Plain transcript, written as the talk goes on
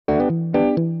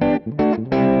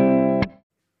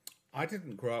I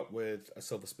didn't grow up with a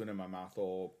silver spoon in my mouth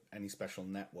or any special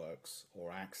networks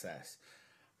or access.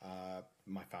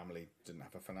 My family didn't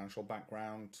have a financial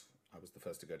background. I was the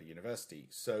first to go to university.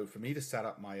 So for me to set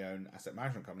up my own asset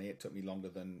management company, it took me longer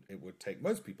than it would take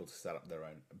most people to set up their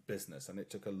own business. And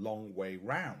it took a long way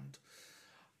round.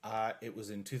 It was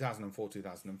in 2004,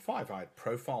 2005. I had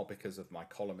Profile because of my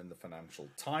column in the Financial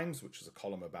Times, which is a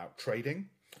column about trading.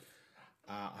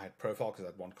 I had Profile because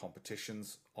I'd won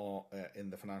competitions in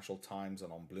the Financial Times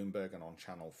and on Bloomberg and on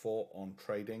Channel 4 on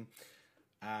trading.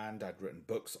 And I'd written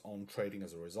books on trading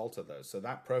as a result of those. So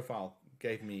that Profile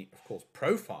gave me, of course,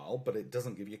 profile, but it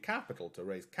doesn't give you capital. To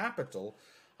raise capital,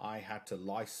 I had to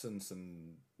license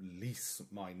and lease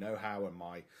my know-how and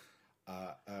my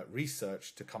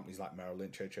research to companies like Merrill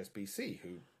Lynch, HSBC,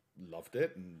 who loved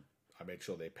it, and I made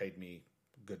sure they paid me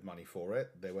good money for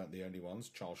it. They weren't the only ones.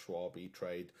 Charles Schwab,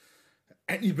 E-Trade,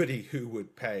 anybody who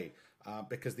would pay,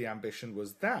 because the ambition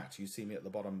was that. You see me at the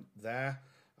bottom there,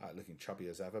 looking chubby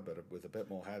as ever, but with a bit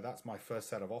more hair. That's my first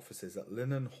set of offices at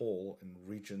Linen Hall in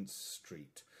Regent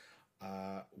Street,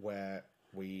 where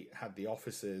we had the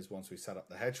offices once we set up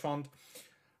the hedge fund.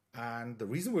 And the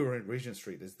reason we were in Regent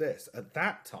Street is this. At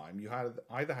that time, you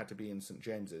either had to be in St.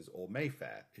 James's or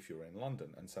Mayfair if you were in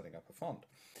London and setting up a fund.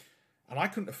 And I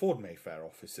couldn't afford Mayfair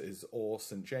offices or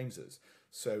St. James's.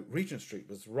 So Regent Street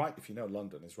was right, if you know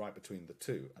London, is right between the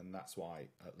two. And that's why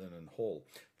at Linen Hall.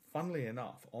 Funnily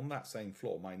enough, on that same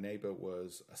floor, my neighbour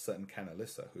was a certain Ken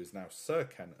Alyssa, who is now Sir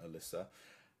Ken Alyssa,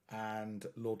 and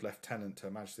Lord Lieutenant to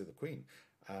Her Majesty the Queen.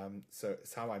 So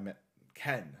it's how I met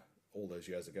Ken all those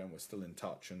years ago, and we're still in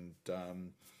touch. And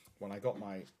when I got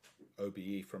my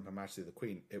OBE from Her Majesty the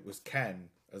Queen, it was Ken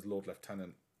as Lord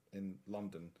Lieutenant in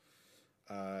London.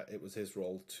 It was his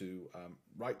role to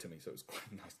write to me, so it was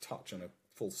quite a nice touch and a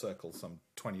full circle some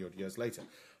 20-odd years later.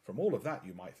 From all of that,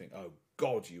 you might think, oh,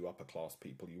 God, you upper-class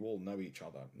people, you all know each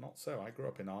other. Not so. I grew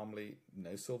up in Armley,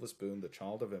 no silver spoon, the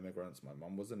child of immigrants. My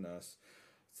mum was a nurse.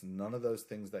 It's none of those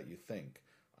things that you think.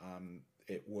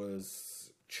 It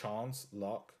was chance,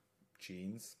 luck,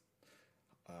 genes.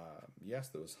 Yes,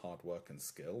 there was hard work and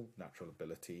skill, natural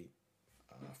ability,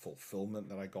 fulfillment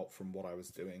that I got from what I was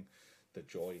doing, the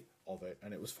joy of it.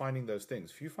 And it was finding those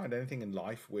things. If you find anything in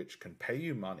life which can pay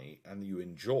you money and you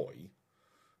enjoy,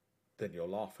 then you're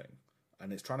laughing.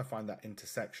 And it's trying to find that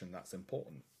intersection that's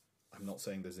important. I'm not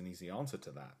saying there's an easy answer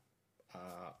to that.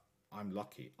 I'm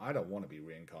lucky. I don't want to be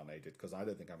reincarnated because I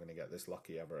don't think I'm going to get this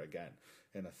lucky ever again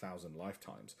in 1,000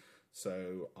 lifetimes.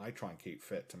 So I try and keep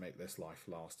fit to make this life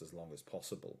last as long as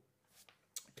possible.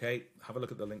 Okay, have a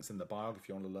look at the links in the bio. If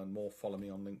you want to learn more, follow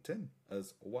me on LinkedIn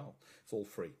as well. It's all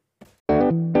free.